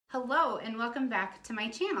Hello and welcome back to my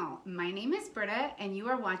channel. My name is Britta and you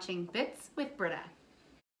are watching Bits with Britta.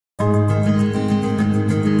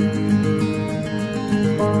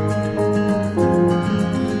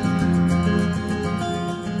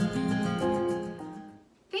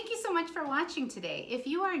 Thank you so much for watching today. If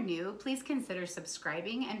you are new, please consider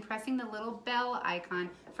subscribing and pressing the little bell icon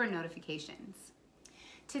for notifications.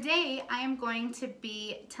 Today, I am going to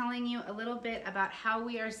be telling you a little bit about how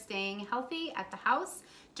we are staying healthy at the house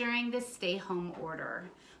during this stay-home order.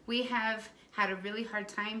 We have had a really hard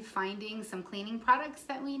time finding some cleaning products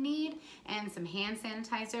that we need and some hand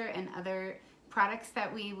sanitizer and other products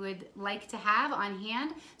that we would like to have on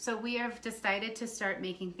hand. So we have decided to start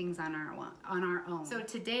making things on our own. So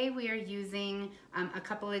today we are using a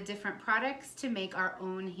couple of different products to make our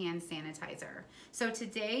own hand sanitizer. So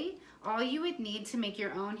today, all you would need to make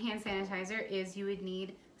your own hand sanitizer is you would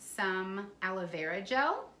need some aloe vera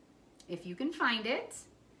gel, if you can find it.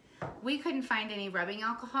 We couldn't find any rubbing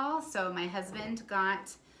alcohol, so my husband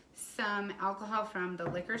got some alcohol from the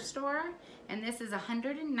liquor store, and this is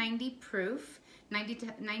 190 proof, 90 to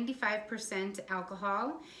 95%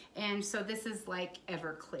 alcohol, and so this is like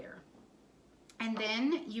Everclear. And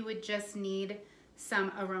then you would just need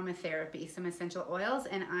some aromatherapy, some essential oils,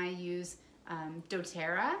 and I use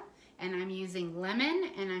doTERRA, and I'm using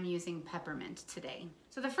lemon, and I'm using peppermint today.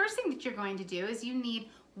 So the first thing that you're going to do is you need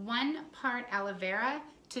 1 part aloe vera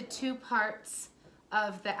to 2 parts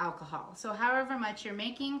of the alcohol. So however much you're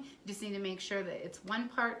making, you just need to make sure that it's 1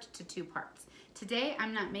 part to 2 parts. Today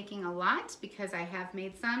I'm not making a lot because I have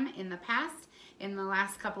made some in the past, in the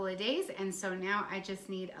last couple of days, and so now I just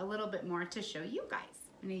need a little bit more to show you guys.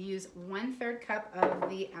 I'm gonna use 1/3 cup of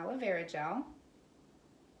the aloe vera gel.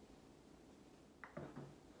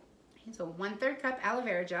 Okay, so 1/3 cup aloe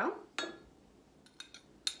vera gel.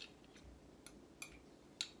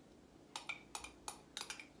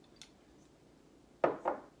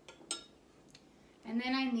 And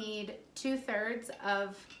then I need 2/3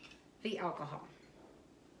 of the alcohol.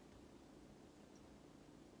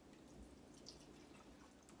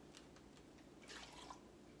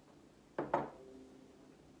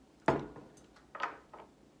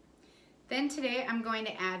 Then today I'm going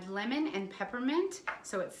to add lemon and peppermint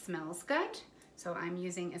so it smells good. So I'm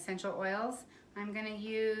using essential oils. I'm going to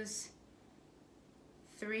use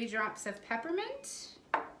 3 drops of peppermint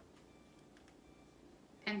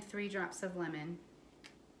and 3 drops of lemon.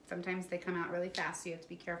 Sometimes they come out really fast, so you have to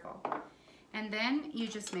be careful. And then you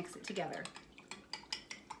just mix it together.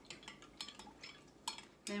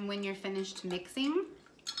 Then when you're finished mixing,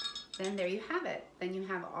 then there you have it. Then you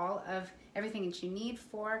have all of everything that you need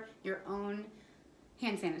for your own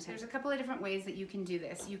hand sanitizer. There's a couple of different ways that you can do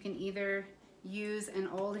this. You can either use an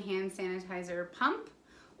old hand sanitizer pump,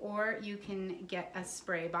 or you can get a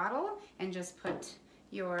spray bottle and just put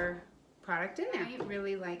your product in there. I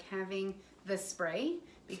really like having the spray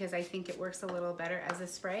because I think it works a little better as a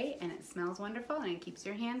spray and it smells wonderful and it keeps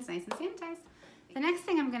your hands nice and sanitized. The next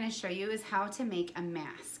thing I'm going to show you is how to make a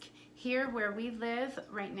mask. Here where we live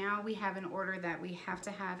right now, we have an order that we have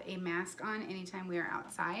to have a mask on anytime we are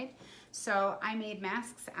outside. So I made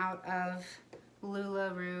masks out of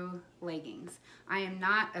LulaRoe Leggings. I am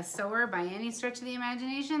not a sewer by any stretch of the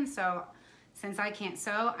imagination, so since I can't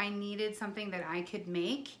sew, I needed something that I could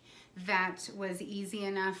make that was easy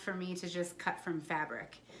enough for me to just cut from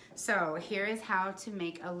fabric. So here is how to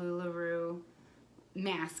make a LulaRoe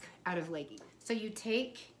mask out of leggings. So you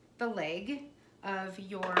take the leg of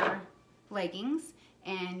your leggings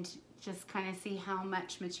and just kind of see how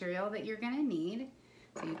much material that you're going to need.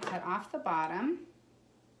 So you cut off the bottom.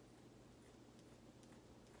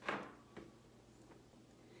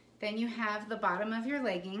 Then you have the bottom of your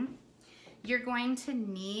legging. You're going to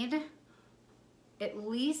need at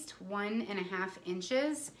least 1.5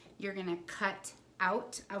 inches. You're gonna cut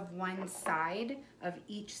out of one side of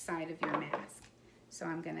each side of your mask. So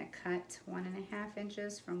I'm gonna cut 1.5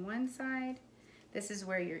 inches from one side. This is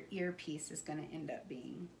where your earpiece is gonna end up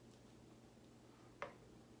being.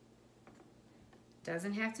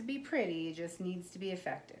 Doesn't have to be pretty, it just needs to be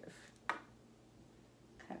effective.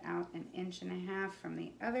 Cut out 1.5 inches from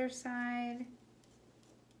the other side.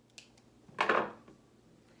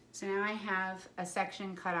 So now I have a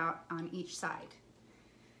section cut out on each side.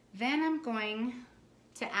 Then I'm going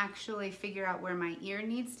to actually figure out where my ear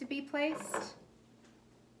needs to be placed.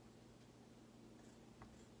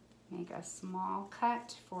 Make a small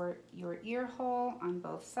cut for your ear hole on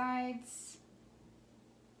both sides.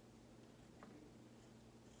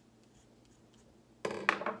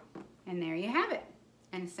 And there you have it.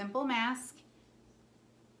 And a simple mask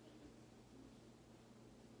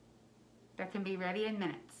that can be ready in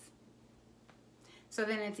minutes. So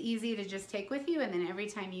then it's easy to just take with you, and then every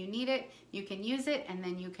time you need it, you can use it, and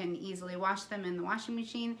then you can easily wash them in the washing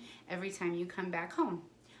machine every time you come back home.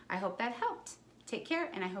 I hope that helped. Take care,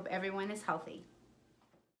 and I hope everyone is healthy.